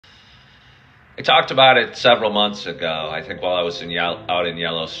I talked about it several months ago, I think while I was out in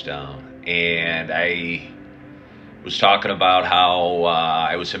Yellowstone, and I was talking about how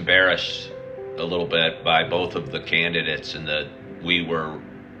I was embarrassed a little bit by both of the candidates, and that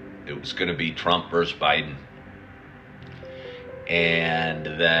it was going to be Trump versus Biden,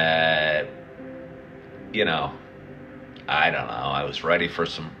 and that, I don't know, I was ready for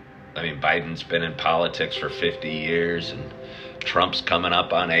Biden's been in politics for 50 years, and Trump's coming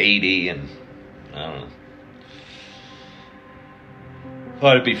up on 80, and I don't know.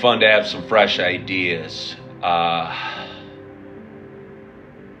 Thought it'd be fun to have some fresh ideas. I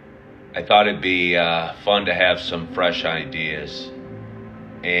thought it'd be fun to have some fresh ideas.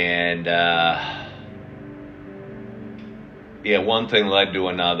 And, one thing led to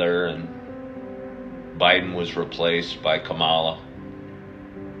another, and Biden was replaced by Kamala.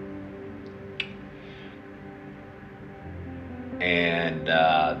 And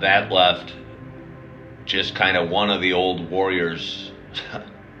that left just kind of one of the old warriors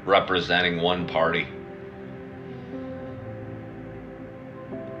representing one party.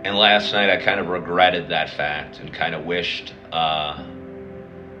 And last night I kind of regretted that fact and kind of wished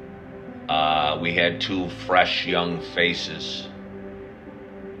we had two fresh young faces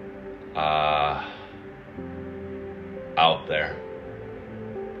out there.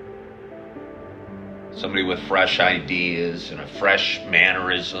 Somebody with fresh ideas and a fresh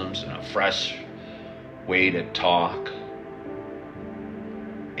mannerisms and a fresh way to talk.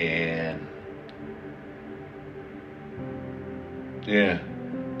 And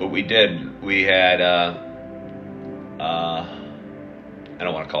but we did. We had I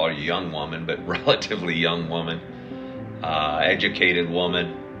don't want to call her a young woman, but relatively young woman, educated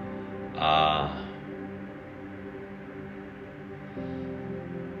woman,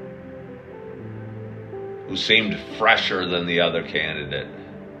 who seemed fresher than the other candidate.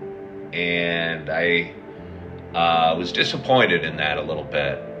 And I was disappointed in that a little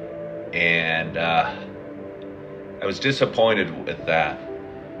bit. And I was disappointed with that.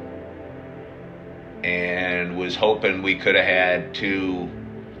 And was hoping we could have had two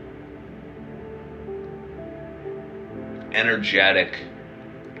energetic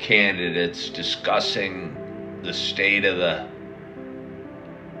candidates discussing the state of the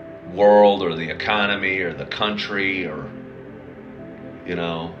world or the economy or the country, or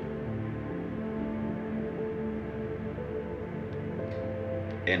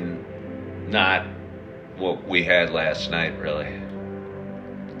and not what we had last night, really.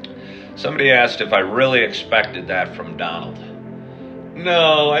 Somebody asked if I really expected that from Donald.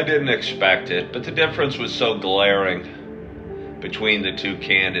 No, I didn't expect it, but the difference was so glaring between the two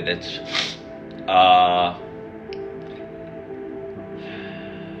candidates.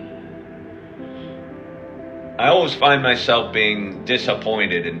 I always find myself being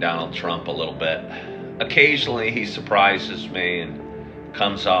disappointed in Donald Trump a little bit. Occasionally he surprises me and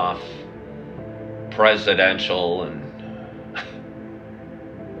comes off presidential and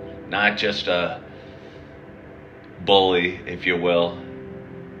not just a bully, if you will.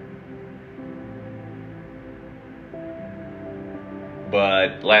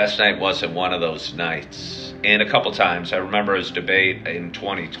 But last night wasn't one of those nights. And a couple times, I remember his debate in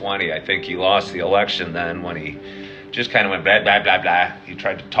 2020. I think he lost the election then when he just kind of went blah, blah, blah, blah. He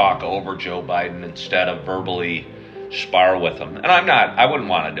tried to talk over Joe Biden instead of verbally spar with him. And I wouldn't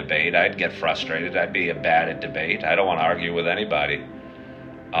want to debate. I'd get frustrated. I'd be bad at debate. I don't want to argue with anybody.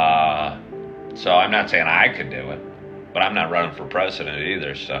 So I'm not saying I could do it, but I'm not running for president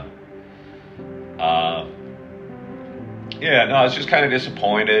either, so. I was just kind of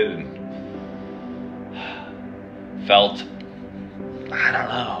disappointed and felt, I don't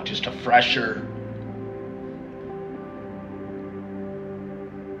know, just a fresher,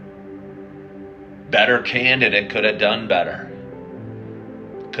 better candidate could have done better.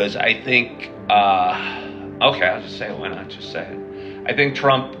 Because I think, I'll just say it, why not just say it? I think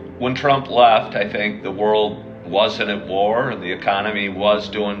when Trump left, I think the world wasn't at war and the economy was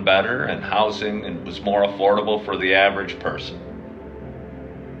doing better and housing and was more affordable for the average person.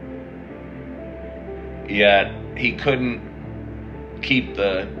 Yet he couldn't keep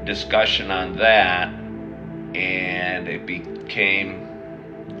the discussion on that, and it became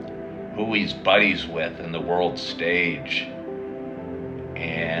who he's buddies with in the world stage.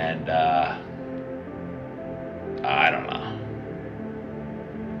 And I don't know.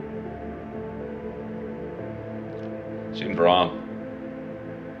 Seemed wrong.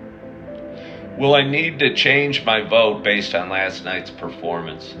 Will I need to change my vote based on last night's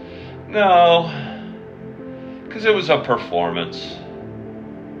performance? No, because it was a performance.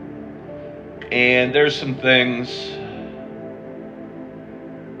 And there's some things,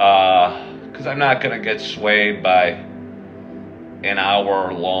 because because I'm not going to get swayed by an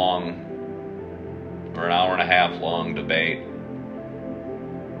hour long or an hour and a half long debate.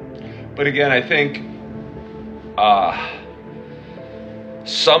 But again, I think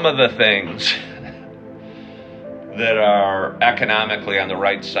some of the things that are economically on the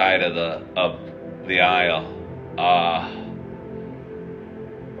right side of the aisle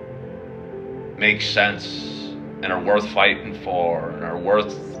make sense and are worth fighting for, and are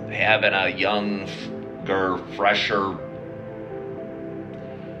worth having a younger, fresher,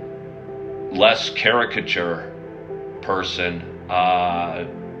 less caricature person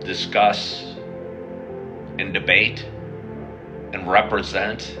discuss and debate and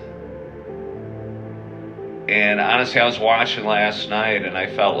represent. And honestly, I was watching last night and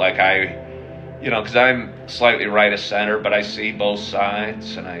I felt like because I'm slightly right of center, but I see both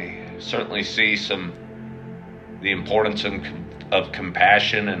sides, and I certainly see the importance of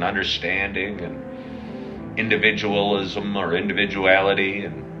compassion and understanding and individualism or individuality,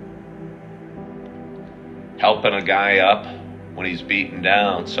 and helping a guy up when he's beaten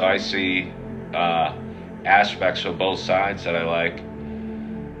down. So I see aspects of both sides that I like.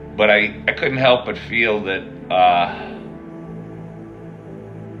 But I couldn't help but feel that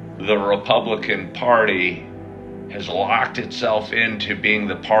the Republican Party has locked itself into being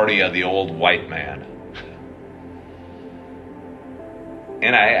the party of the old white man.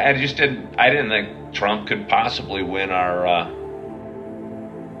 And I didn't think Trump could possibly win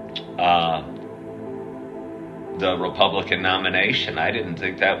the Republican nomination. I didn't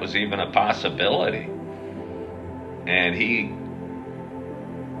think that was even a possibility. And he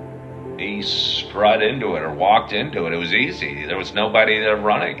strut into it, or walked into it. It was easy. There was nobody there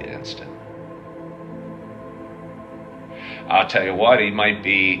running against him. I'll tell you what, he might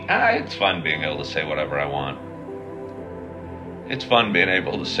be, it's fun being able to say whatever I want. It's fun being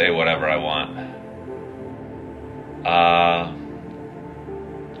able to say whatever I want.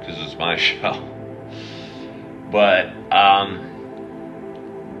 Because it's my show. But,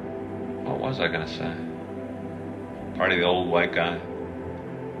 what was I going to say? Party of the old white guy.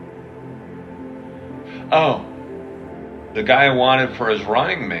 Oh, the guy I wanted for his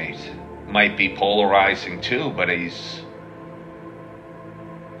running mate might be polarizing too, but he's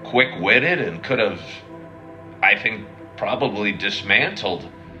quick-witted and could have, I think, probably dismantled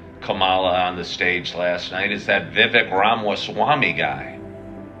Kamala on the stage last night. Is that Vivek Ramaswamy guy.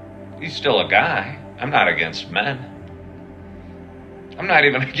 He's still a guy. I'm not against men. I'm not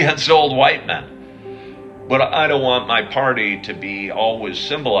even against old white men. But I don't want my party to be always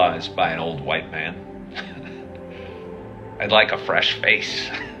symbolized by an old white man. I'd like a fresh face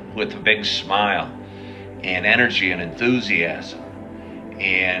with a big smile and energy and enthusiasm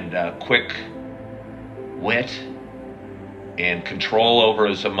and quick wit and control over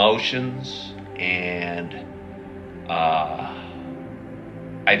his emotions. And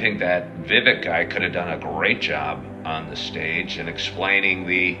I think that Vivek guy could have done a great job on the stage in explaining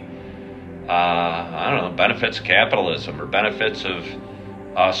the benefits of capitalism, or benefits of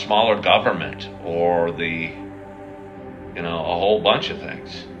smaller government, or a whole bunch of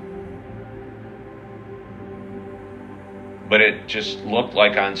things. But it just looked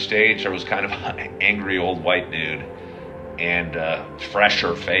like on stage there was kind of an angry old white dude and a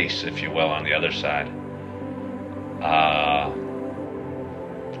fresher face, if you will, on the other side.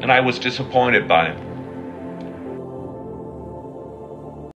 And I was disappointed by him.